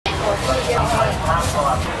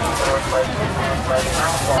có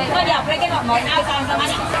dọc cái ngọt mỗi ai xong sao anh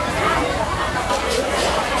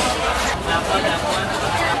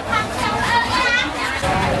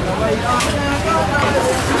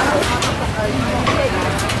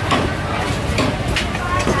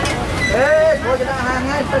ê cô cho nó hàng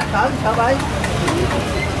ngay tất cả sợ vậy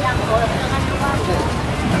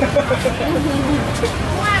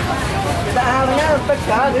đã hàng nhá tất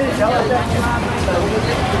cả đi sợ vậy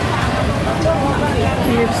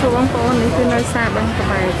nghiệp số bóng phố này cứ nơi xa băng cái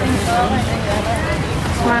bài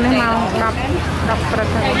mà nó màu đọc bật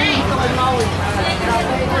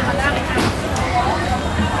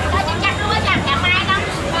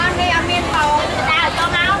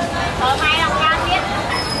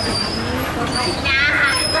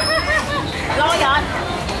lôi rồi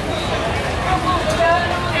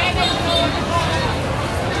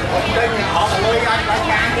họ lôi anh phải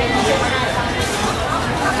càng đi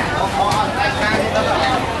họ càng đi đó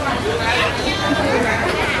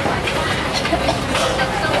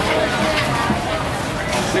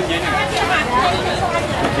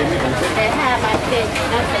để hà bài tiền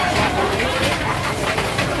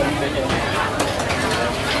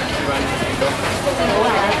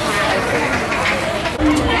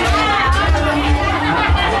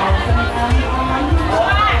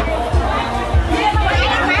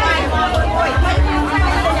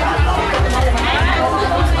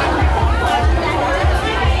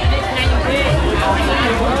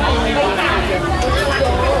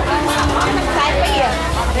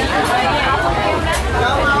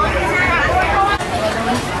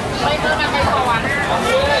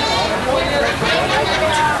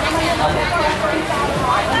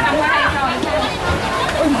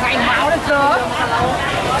ngày máu đấy cơ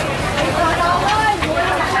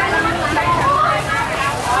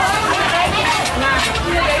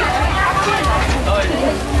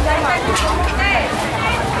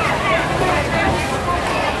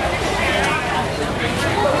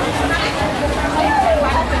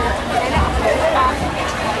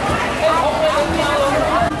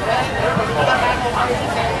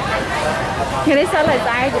Cái đấy sao lại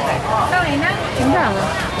dài vậy? Đâu này nè. Chính thẳng à?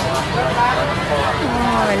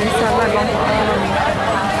 Cái đấy sao lại bóng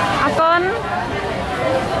à con?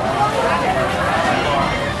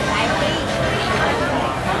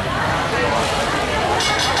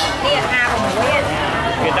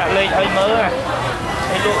 Người ta lên hơi mỡ à?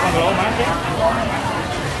 Hay luộc bằng lỗ má chứ?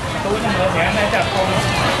 Tôi nhưng mà hẹn này chặt không?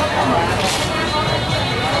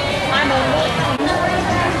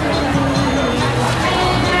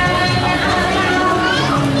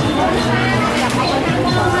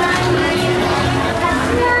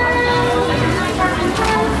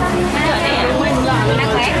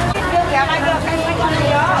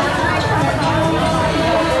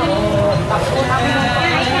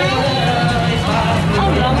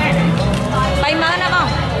 bay mơ nó không?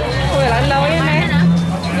 Ôi là lâu ấy nè.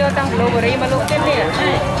 Vô tăng blueberry mà luộc trên nè.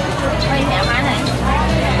 Bay mẹ má này.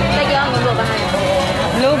 Cái vô người luộc này.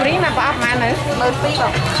 Blueberry mà có áp má nữa. Mơ phi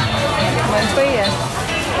không? Mình phi à.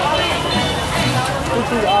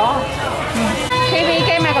 Tôi ó. Kiwi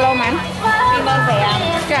cái mà có lâu mắn. Bay mơ về à?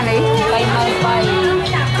 Cái này. Bay mơ bay.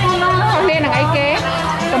 Không nên là cái kế.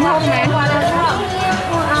 Tấm hông mà.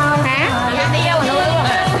 Hả? Đi đâu mà nuôi luôn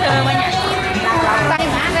à? Bay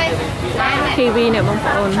má đây. Kiwi này bông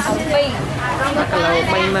phồn. Phi. Mà cả lâu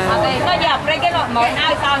bay mà. Nó dọc đây cái mỗi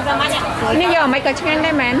ai xong sao má nhỉ? Ini giờ mấy cái chanh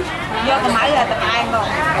đây man. Vô cái máy là tập ai không?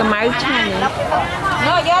 Cái máy chanh này.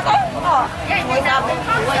 Nó vô tới. Ngồi tập.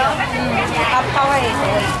 Tập thôi.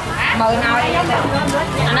 Mời nào đi.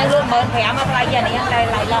 Anh ấy luôn mời khỏe mà lại giờ này anh đây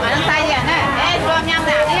lại lòng. Anh say giờ nè. Ê, rôm nhâm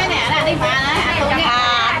nào đi nè, là đi phà nè.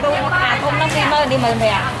 Không nó đi mời đi mời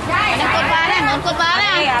khỏe. Nó cột ba đấy, muốn cột ba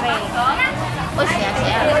đấy. Ôi xẻ.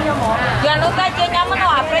 Giờ lúc đó chưa nhắm nó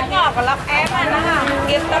học rất nhỏ của lọc em này nó ha.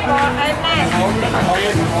 Kiếm tập con em này.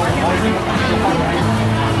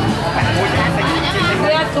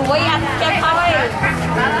 Giờ suối ăn chết thôi.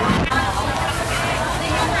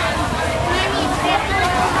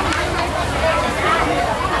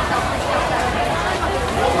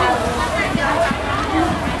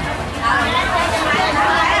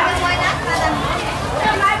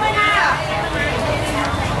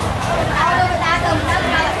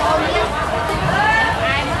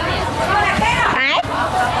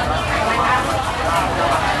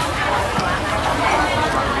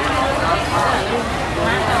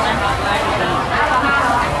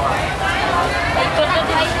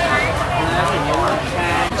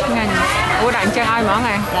 Ủa đánh chân ai món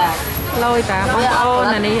này? Lôi ta bông phô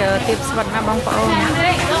này đi tiếp vật na bông phô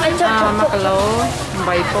mà cái lỗ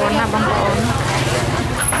bảy phô na bông phô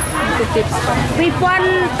tiếp vật vì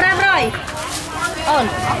quân prap rồi ơn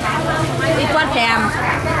đi quan thèm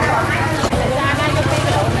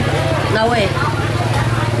đâu vậy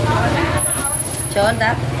chờ anh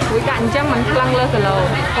ta cuối cạnh chắc mình lăn lên từ lầu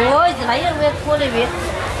ôi thấy biết cô đây biết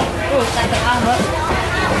tại phải ăn nữa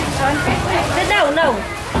thế đâu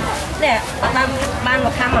nè ban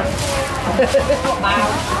một khăm rồi bao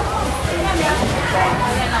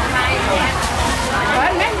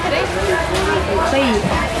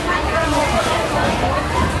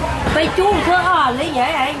Bây chú thưa lấy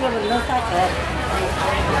nhảy anh người mình lên sao trời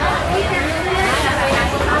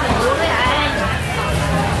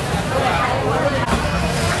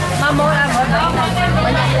mà mua ăn ở đó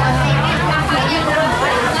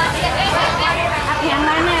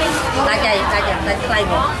ta chạy thay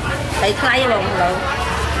một thay thay một lượng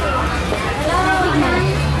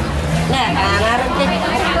nè nó chết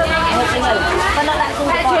một cái người con nó lại không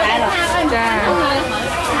có lại rồi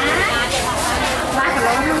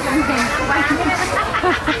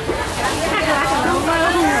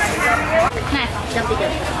này chậm tí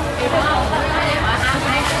chậm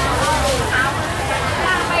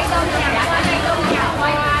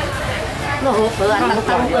nó hụt bữa anh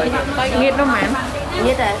tăng nghiệt đâu mà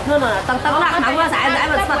nghiệt rồi nó là tăng nặng nóng quá giải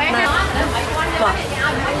mà sật mà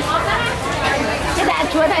cái đã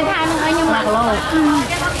chúa thay than thôi nhưng mà lô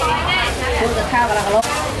chúa được khao là lô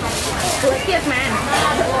chúa thiệt mà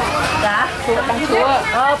dạ chúa bằng chúa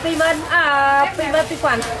pi bên pi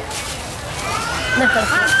quản nè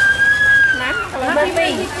bên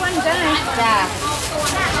pi quan cái này dạ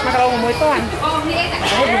mà đâu mới toàn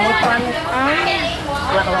một con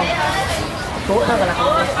là lô chúa thôi là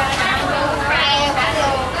lô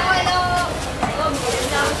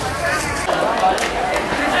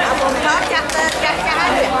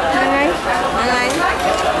ngay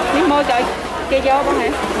đi môi trời kia vô con hả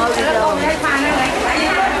môi kia vô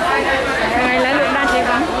ngày lấy được đa chị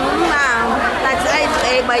con ta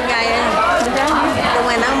sẽ bay ngày tụi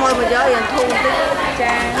mày nắng môi mà gió vậy thu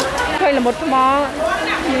cha thôi là một mò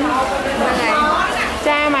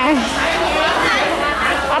cha mà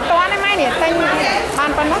ở toán đấy mấy nè tên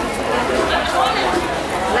ban con mất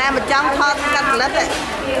ra mà trong thon cắt lết đấy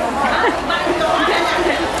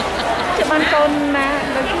chứ ban con mà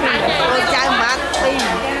tôi trai bán pin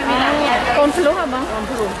con flu hả bông con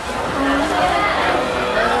flu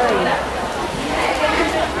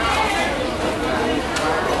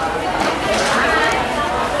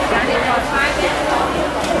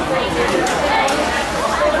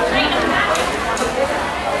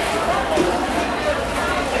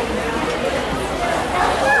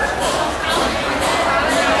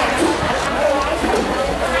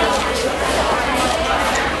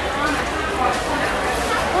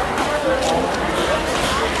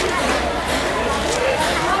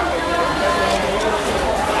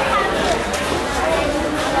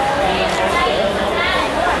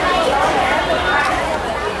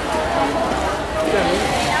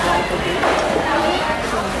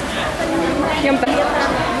nhưng mà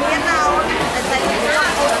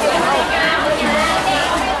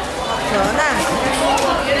nhớ nè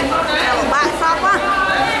bạn sóc á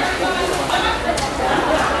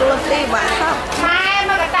tôi đi bạn sóc mai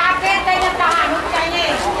mà cái ta kia đây là ta hàng nước chạy nhỉ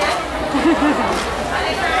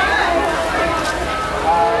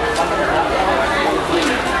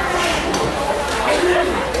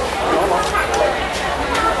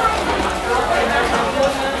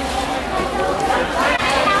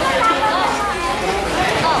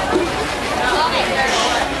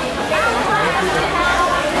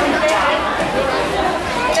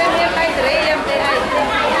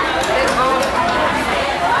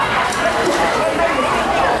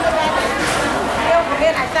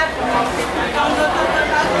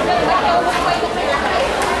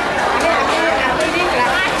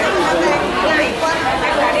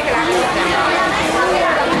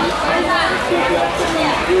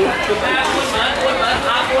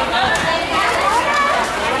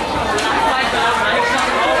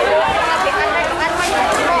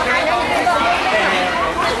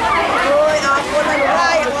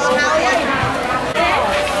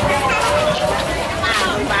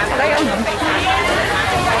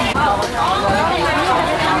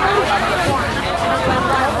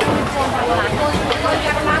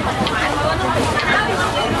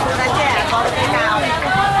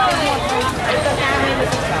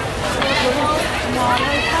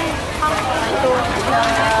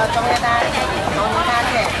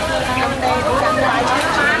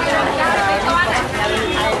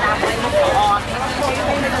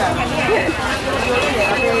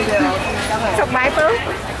sọc bài phương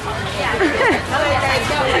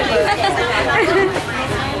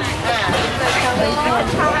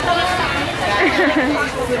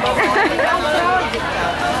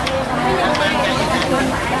Không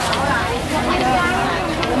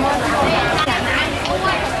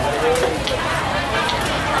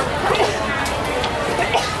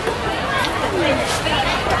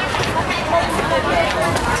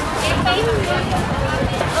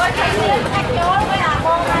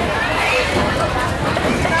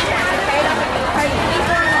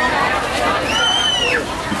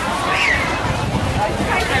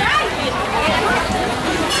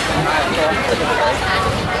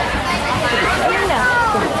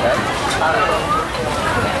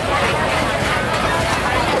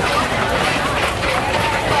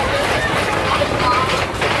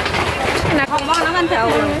bó nó ăn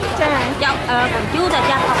thầu chọc còn chú là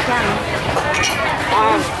chặt học rằng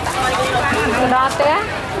đó té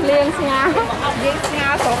liên ngao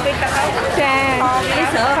sổ cái tao cha cái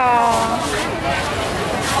sữa kho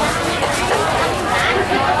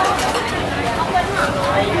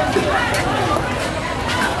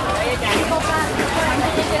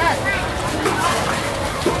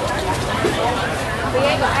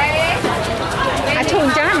chun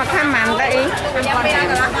chắc mà tham màn đây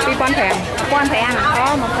đi con thèm một con thèm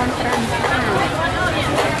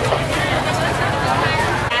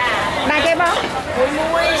đây cái bó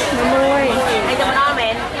mùi đây cho nó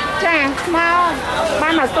mẹ chà mau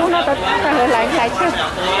ban mà tu nó tới lại chứ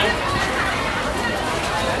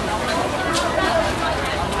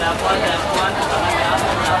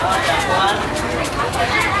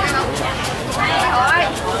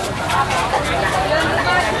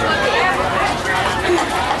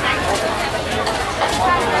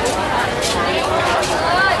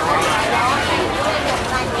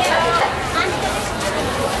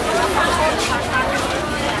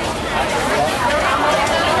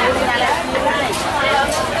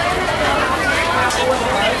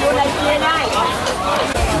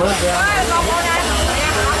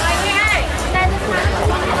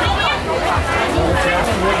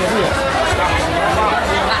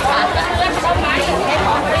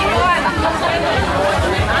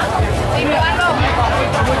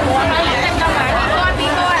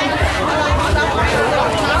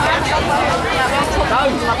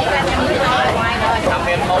làm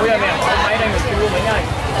miền mối rồi nè, máy đây mình kêu mấy ơi.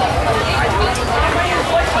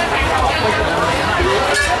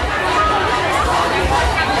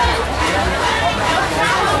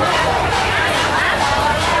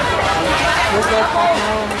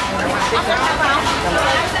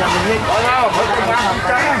 Có đâu, mới có ba hộp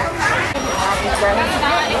trắng.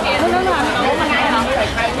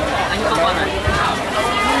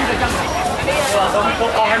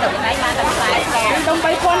 Đông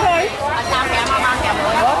bay con thôi.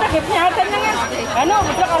 Đó, ta kịp nhau tên nha. Ở nó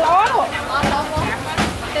một chút ló rồi.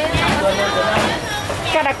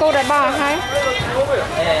 Cái đã cô đã bò hay?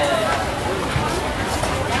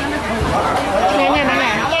 Nè nè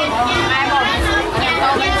nè.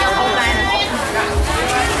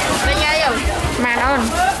 Mà ơn.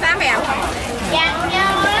 sáng mèo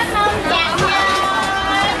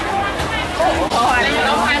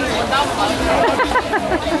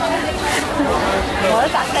mỗi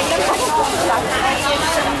cặp đây cái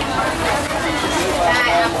đây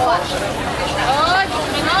là bò ơi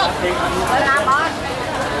mình không là bò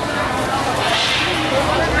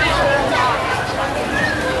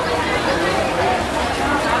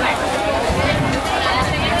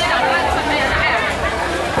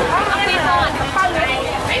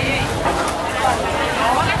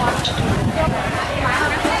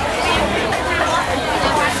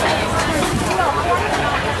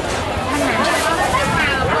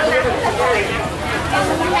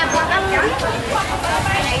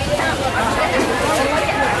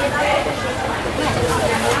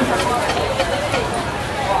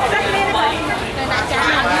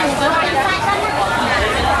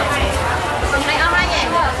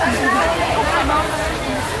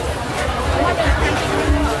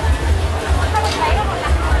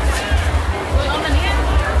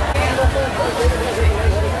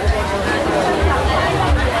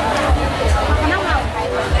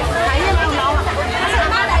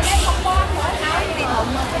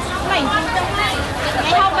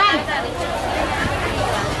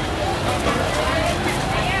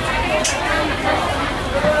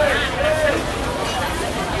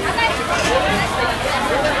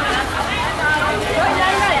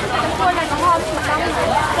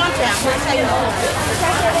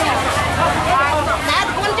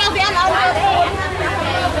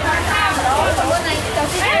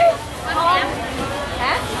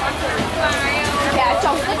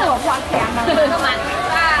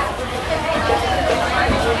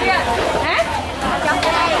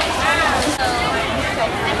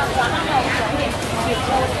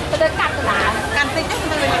tôi cắt là cắt tí chút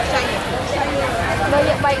tôi chay bay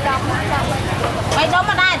đóng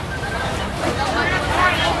ở đây.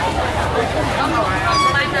 Ông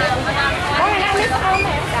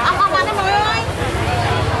không ăn cái mồi ơi.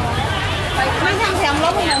 Mấy thằng thèm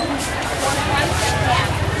lắm nè.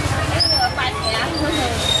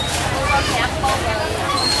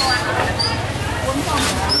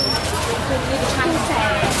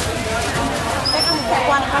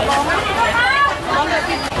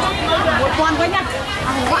 Một con với nhá.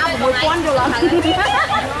 Không có ăn một con rồi là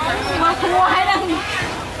mà thua hay đang.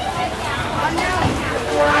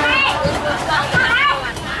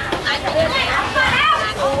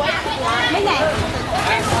 Mấy này.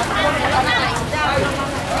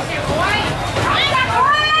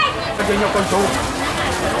 Nó chơi nhau con su.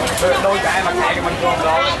 Đôi chạy mà chạy thì mình còn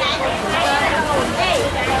rồi.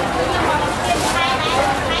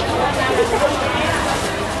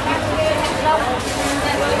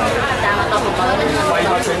 Quay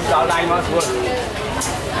mà xin trở lại mà xuống.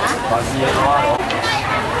 Còn gì thôi.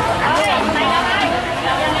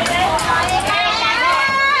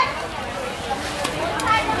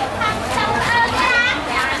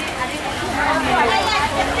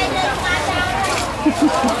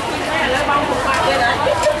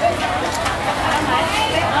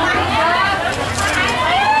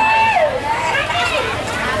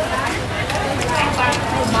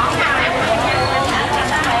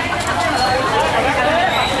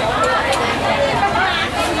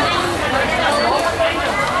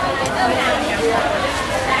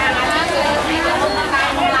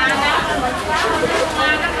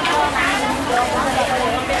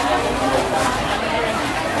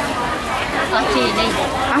 Chị đi.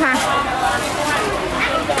 Ha.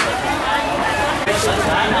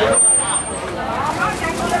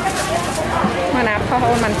 Mà nạp kho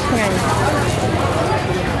hôn mình ngày.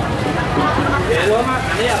 Để luôn á,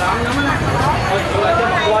 anh ấy ở đó nó mà. Thôi chúng ta cho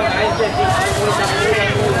một con cái chị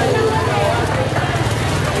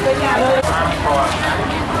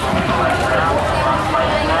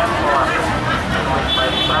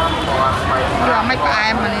Giờ mấy cái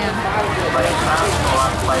em mà nè.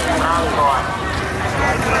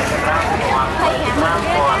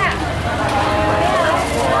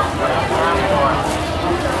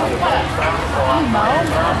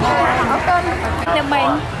 Cho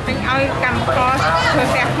mình ơi cầm co thôi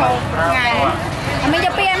xẹt khô ngày. mình cho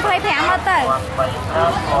pian phơi phèm hết rồi.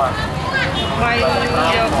 Vậy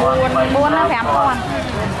buôn Nó phèm con.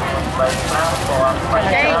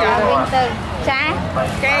 chơi Bình giờ từ. Cha.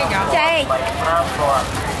 chơi giờ Chơi.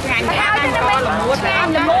 ngày ngày ăn co là mua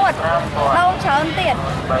Ăn là mua. Đâu trơn tiền.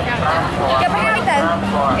 Cho phải hai từ.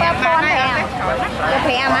 Cho con thèm. Cho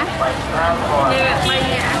phèm á. như bây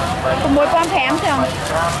Cùng mỗi con thèm chứ không?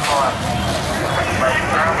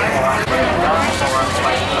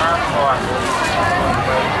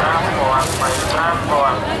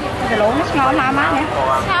 Cái lỗ nó ngon mà má nè.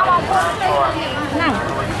 Sao bông con nè.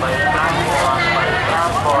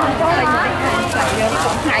 Có là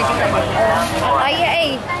hai cái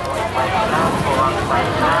ấy.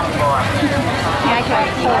 Hai trời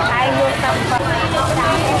hai luôn tâm Phật.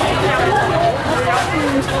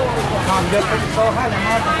 Còn được cái số hai là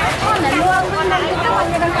ngon. Con này luôn con này cái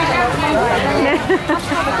con như đang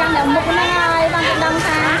cái này một cái ai đang cái đâm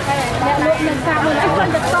ta. Để luôn mình sao mình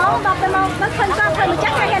không được tốt đâu cái mông nó thân con thân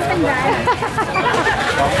chắc hay ăn tình vậy.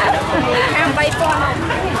 Em bay con.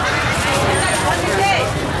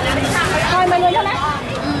 Thôi mày lên đó nè.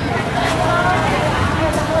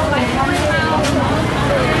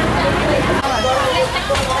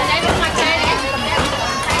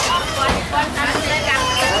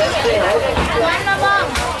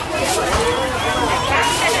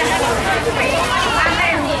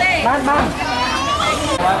 Bán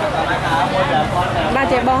ba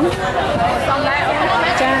trẻ bóng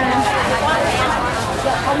cha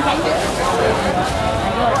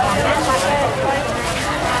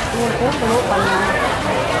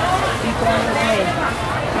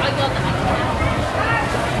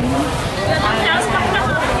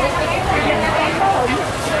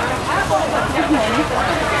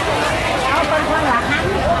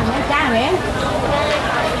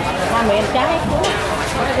Miền trái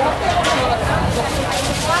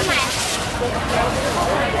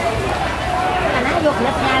nó dục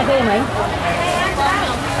lật nha ghê mày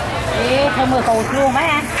không mưa cầu luôn mấy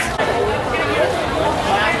anh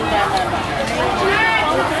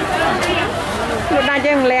lúc nào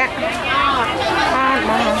chơi lẹ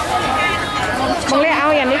bông lẹ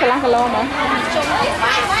áo dành đi cả lô mà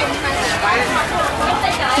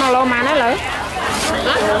lô mà nó lỡ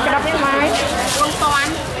cái đắp cái máy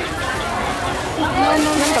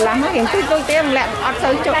cả lắm nó hiện tôi tiêm lẹ ọt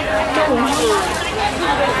sới chụp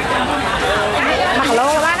mặc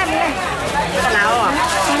lô bác em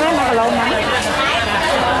đây mặc lô mà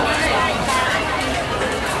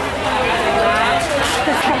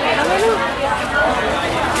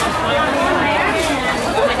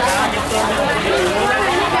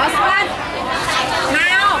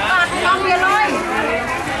nào con kia thôi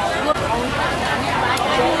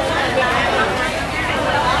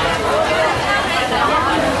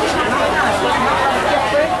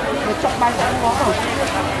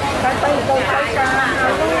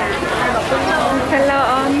hello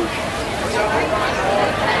ông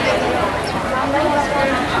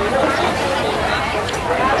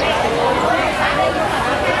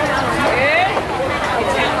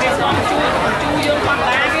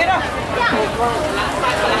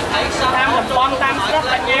tam là con tam rất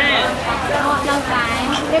là nha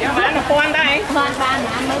cái bán là con đây ba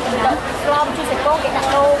anh mới cần lom chưa sẽ có cái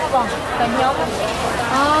đặt lô còn cần nhóm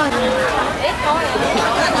ít thôi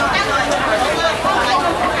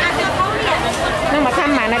nó mà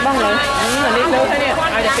thăm mà này bông rồi đi đâu thế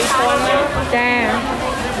này ai là con cha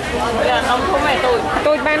ông không phải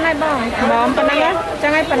tôi bán này bông bom phần năng á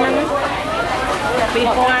chẳng ai phần năng á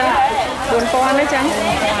buồn con đấy chẳng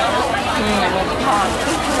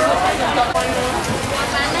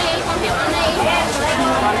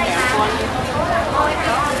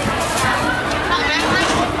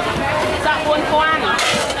dạ buồn quan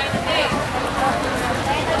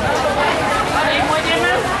đây mua trên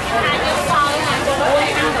á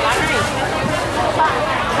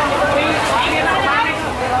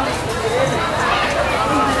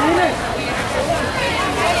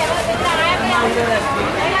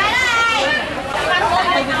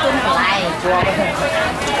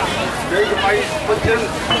đây cái máy bên chân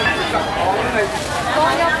cặp ống này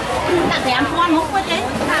đặt thèm con hút quá chứ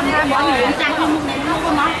làm ra bỏ người chặt không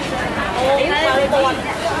có nói đây buồn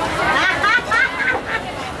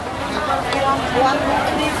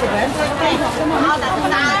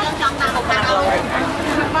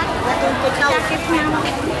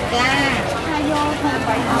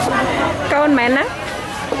con mẹ nó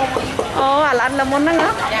ô à là anh là muốn nó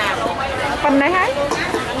ngó phần này hay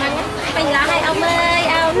mình là hai ông ơi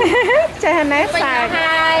ông chơi này mình là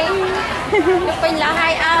hai mình là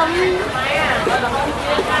hai ông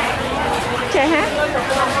chơi hả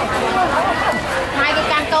hai cái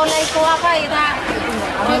can câu lấy qua cái ta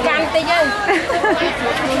cái can tí chứ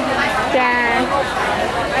chà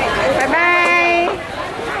bye bye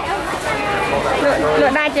lựa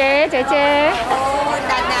đa chế chế chế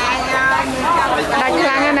đa chế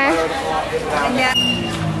lang này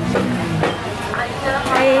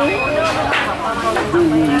đây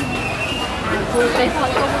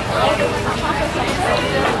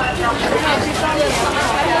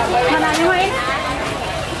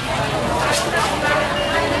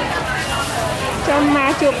cho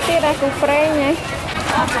mà chụp tiết ra cục pre nhé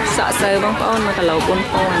sợ sờ bông con mà cả lẩu bún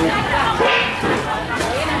con này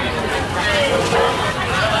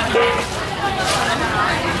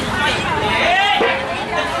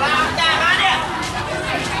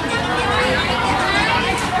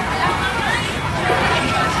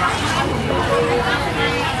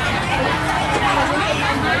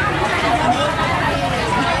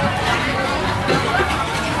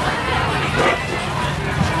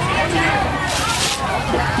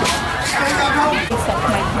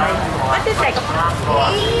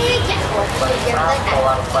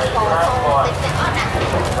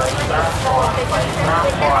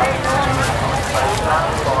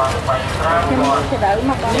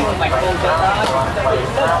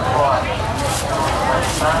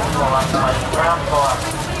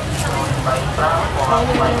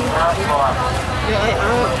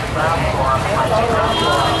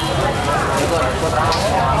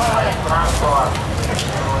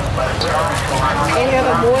em ra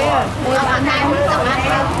vào muối à muối bán hàng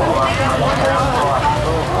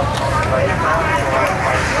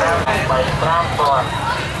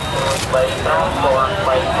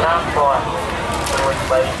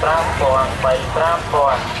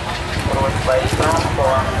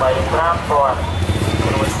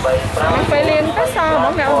phải liên cái so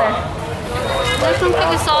món gạo này tôi không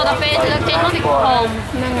cái so đặc biệt là trên nó thì hồng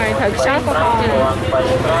năng ngày thật sát có hồng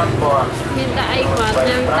hiện tại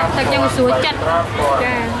mà thật nhân suối chặt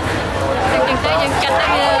thật nhân tới nhân chặt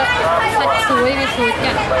sạch suối với suối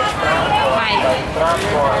chặt bảy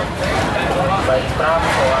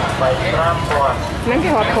nắng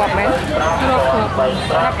cái hộp mấy hộp mấy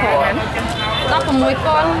đó có mỗi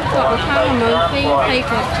con của thang mới phi hay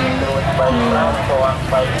của chim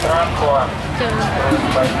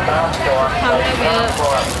chờ thằng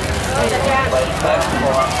cái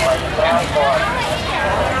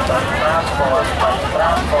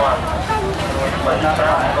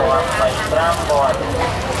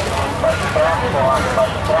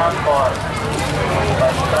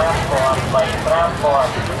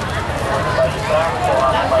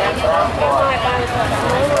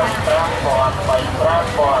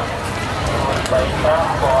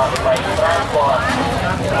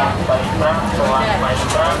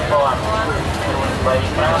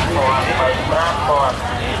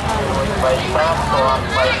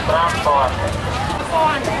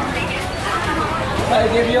Đây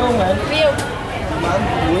kia view không mày? View.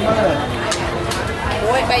 Muối nó này.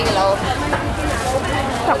 Muối 3 kg.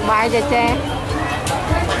 Thọc bài cho cha.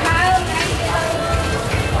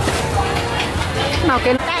 Nào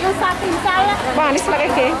cái Tại nó sao tìm sao á? ba này là cái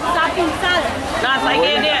kia. Sao tìm sao? Là sai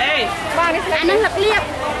kia nè, ê. Ba này là Anh nó lật liệp.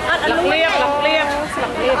 Lật liệp, lật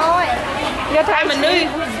liệp. Ôi. giờ thay Mình đi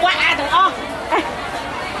quá thằng o.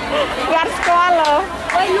 gạt squall rồi.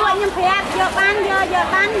 Ôi luôn nhưng phép giờ bán nhớ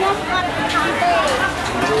con không tê.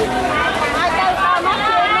 Ai đâu con nó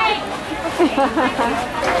chơi này.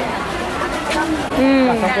 Không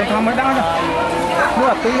có thằng mới đau rồi. Nó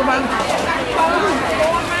là tí các bạn.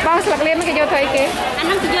 Bang sạc lên cái vô thấy kia. Anh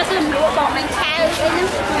nó giờ tôi lúa bò bánh chao ấy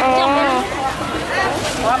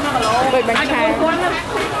Bịch bánh chai.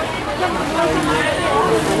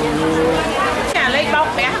 Nhà lấy bọc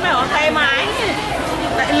bé mày ở tay máy.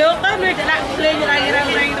 Tại lướt đó nuôi cho đặt lên cho đây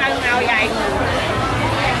nào vậy.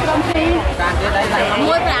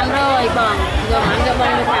 muối làm rồi bòn rồi ăn cho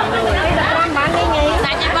bòn được làm rồi bán cái gì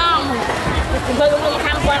tại nhà bòn tôi cũng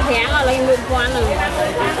tham quan thẻ rồi lên liên quan rồi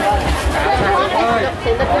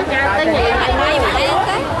thì tôi cũng ra tới nhà anh ấy mà đấy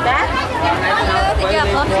đó bây giờ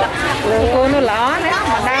con Cô nó lỏ đấy,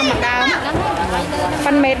 mà đau.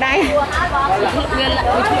 Phân mệt đây. nguyên là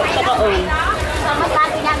tôi có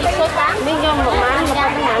đi vô một má một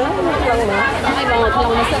cái nhà lắm hai bò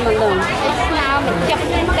thùng nó xem bằng đường nào mình chụp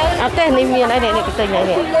lên tới à tên đi miền đây này cái tên này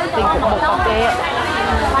tình cũng một cọc kê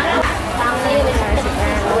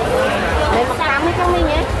đây một cam hay không đi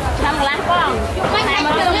nhé xong lát con mấy ngày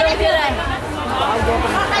mà chưa đây chưa đây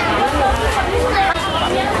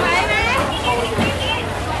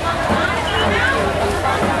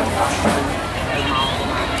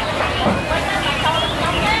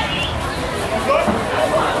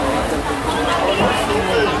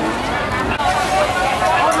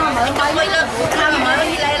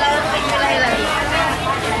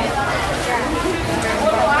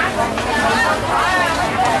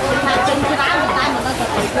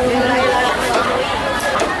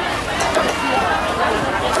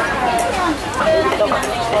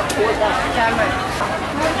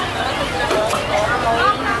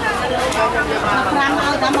Làm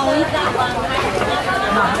ao ta mồi.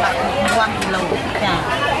 1 kg chà.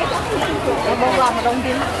 Bông lòng mà đông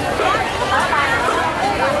tím.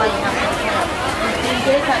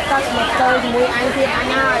 Chế thật một tôi muối anh thì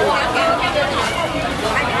anh ơi.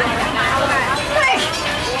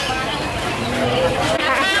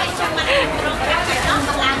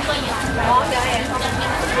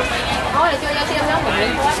 Thôi cho ra tiêm nó mình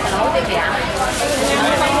lên quá nấu thì kìa.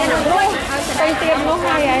 Tay tiêm nó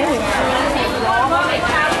hai ấy.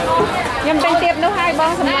 Nhâm tay tiêm nó hai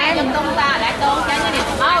bông sầm lai. Tung ta đã tô cho nó đẹp.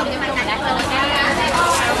 Ô nhưng mà đã tô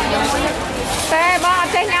Tê bò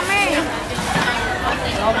chơi nhâm ấy.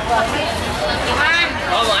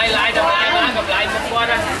 Có một ai lại đâu lại mà gặp lại một qua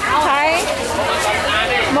đây. Thấy.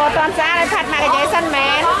 Một toàn xa đây thật mà cái giấy sân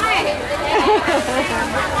mẹ.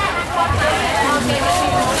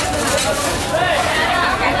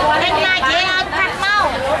 Đánh lại chế ơi, thật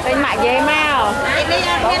mau. Đánh mại dễ mau. Bây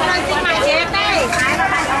giờ thiên ơi xin mại chế đây.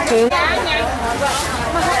 Hướng.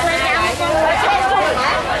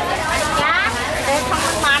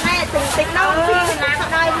 Mà này tình tình đâu khi là họ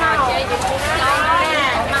đây mau.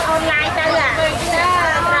 Mà online tới à.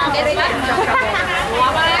 Cái gì đó.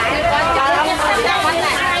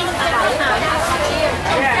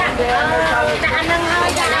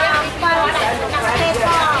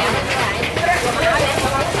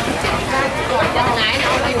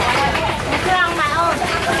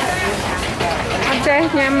 Chơi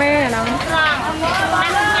nhà mê nó.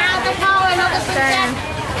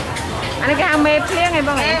 Anh cái hàng mệt liếc ngày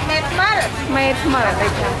bông này. Mệt mở đây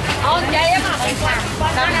chả.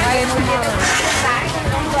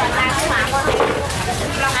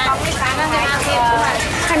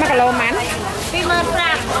 Hay mà cả lô mán.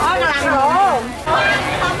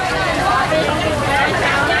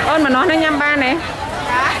 Ôn mà nó nhăm ba này.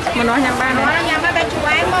 Mà nó nhăm ba này. Nó nhằm ở bên chú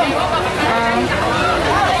em không?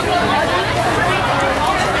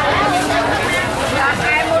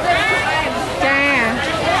 Cha.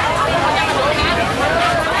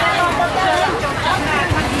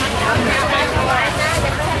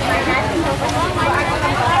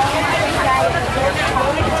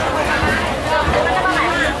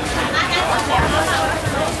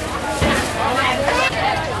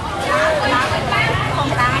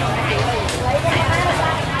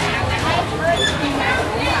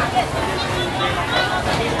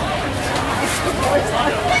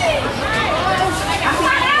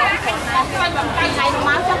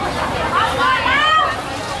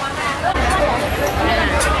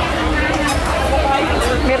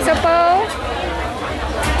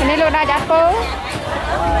 lô đa chát cô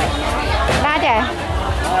đa trẻ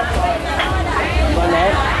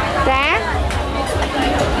giá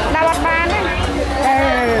đa bát ban ấy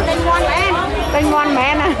tên ngon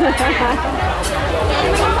mẹ nè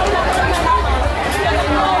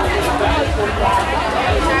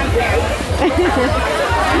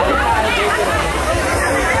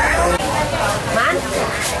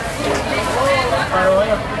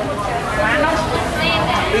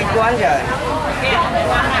đi quán rồi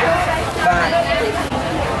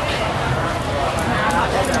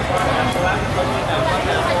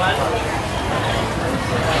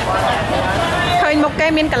khơi một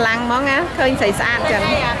cái miếng cà lăng món á khơi xài xa chẳng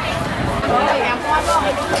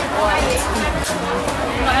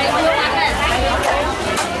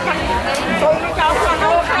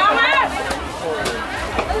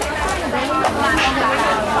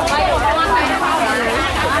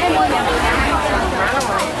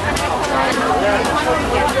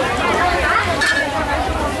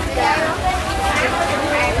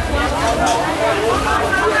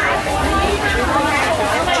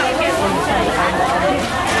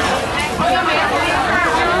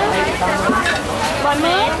Bon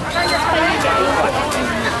mít.